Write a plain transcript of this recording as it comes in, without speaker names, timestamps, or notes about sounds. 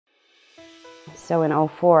So in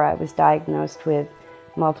 '04, I was diagnosed with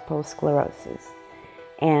multiple sclerosis.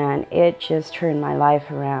 And it just turned my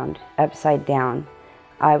life around, upside down.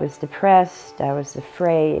 I was depressed, I was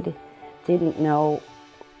afraid, didn't know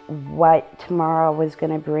what tomorrow was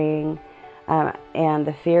going to bring, and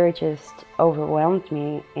the fear just overwhelmed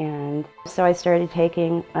me. And so I started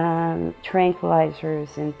taking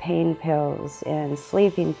tranquilizers and pain pills and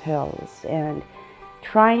sleeping pills and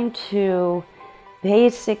trying to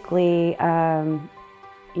basically,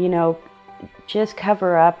 you know, just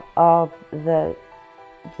cover up all the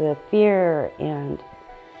fear and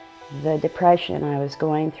the depression I was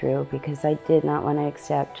going through, because I did not want to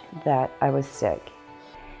accept that I was sick.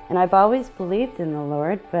 And I've always believed in the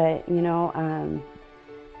Lord, but you know,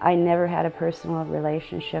 I never had a personal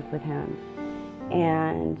relationship with Him.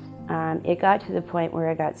 And it got to the point where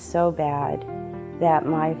it got so bad that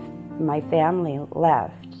my family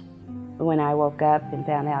left when I woke up and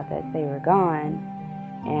found out that they were gone,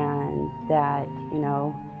 and that, you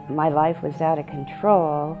know, my life was out of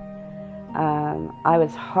control. I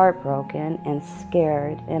was heartbroken and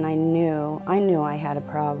scared, and I knew I had a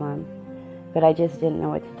problem, but I just didn't know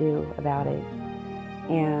what to do about it.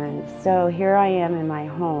 And so here I am in my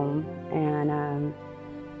home, and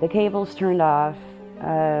the cable's turned off,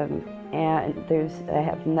 and I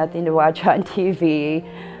have nothing to watch on TV,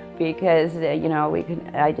 because you know,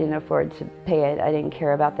 I didn't afford to pay it. I didn't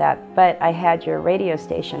care about that. But I had your radio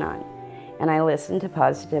station on, and I listened to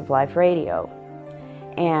Positive Life Radio.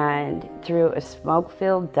 And through a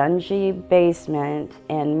smoke-filled, dungy basement,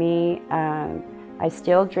 and me, I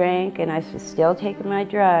still drank and I was still taking my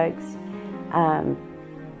drugs,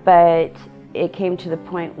 but it came to the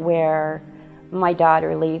point where my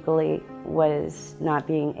daughter legally was not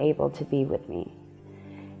being able to be with me.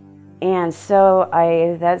 And so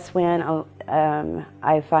that's when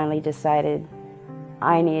I finally decided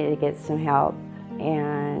I needed to get some help.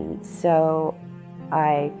 And so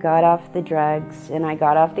I got off the drugs and I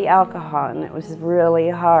got off the alcohol, and it was really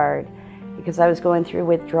hard because I was going through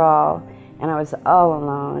withdrawal and I was all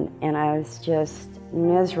alone and I was just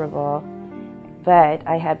miserable. But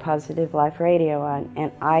I had Positive Life Radio on,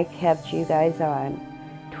 and I kept you guys on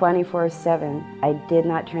 24/7. I did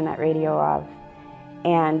not turn that radio off.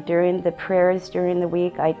 And during the prayers during the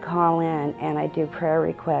week, I'd call in and I'd do prayer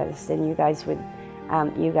requests, and you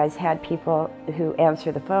guys had people who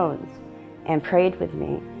answer the phones and prayed with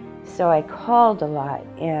me. So I called a lot,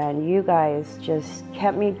 and you guys just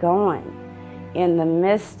kept me going. In the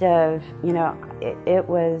midst of, you know,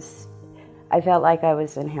 I felt like I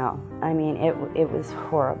was in hell. I mean, it was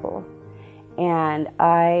horrible. And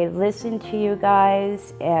I listened to you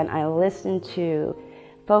guys, and I listened to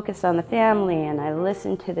Focus on the Family, and I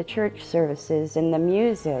listened to the church services and the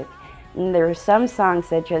music. And there were some songs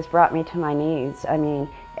that just brought me to my knees. I mean,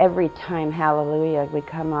 every time Hallelujah would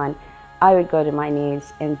come on, I would go to my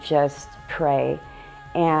knees and just pray.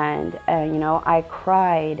 And, you know, I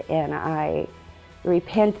cried and I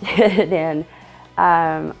repented, and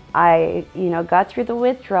I, you know, got through the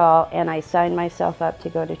withdrawal, and I signed myself up to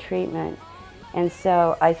go to treatment. And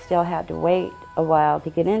so I still had to wait a while to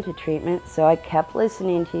get into treatment, so I kept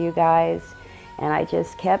listening to you guys, and I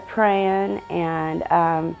just kept praying. And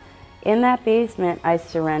in that basement, I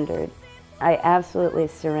surrendered. I absolutely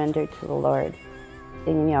surrendered to the Lord.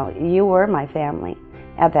 And, you know, you were my family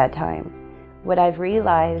at that time. What I've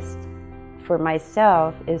realized for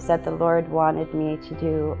myself is that the Lord wanted me to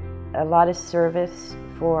do a lot of service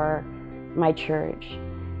for my church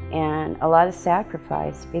and a lot of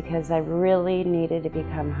sacrifice, because I really needed to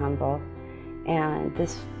become humble. And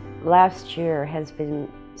this last year has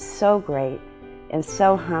been so great and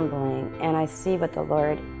so humbling, and I see what the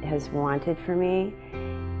Lord has wanted for me.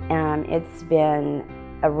 It's been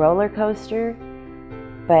a roller coaster,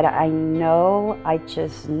 but I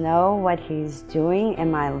just know what He's doing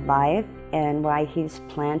in my life and why He's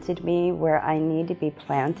planted me where I need to be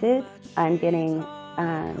planted. I'm getting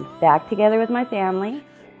back together with my family.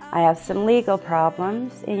 I have some legal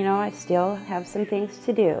problems, and, you know, I still have some things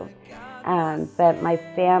to do. But my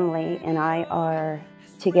family and I are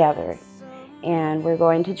together, and we're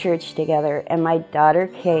going to church together. And my daughter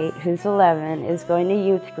Kate, who's 11, is going to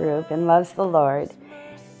youth group and loves the Lord.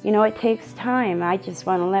 You know, it takes time. I just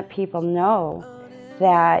want to let people know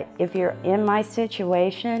that if you're in my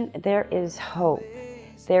situation, there is hope.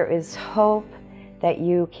 There is hope that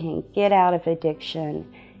you can get out of addiction,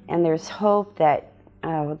 and there's hope that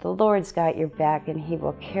the Lord's got your back, and He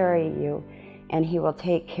will carry you, and He will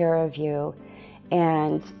take care of you.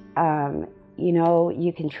 And, you know,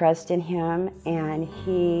 you can trust in Him, and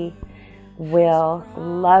He will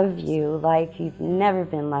love you like you've never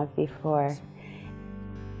been loved before.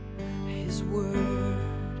 His word,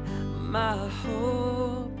 my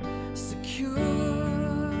hope secure.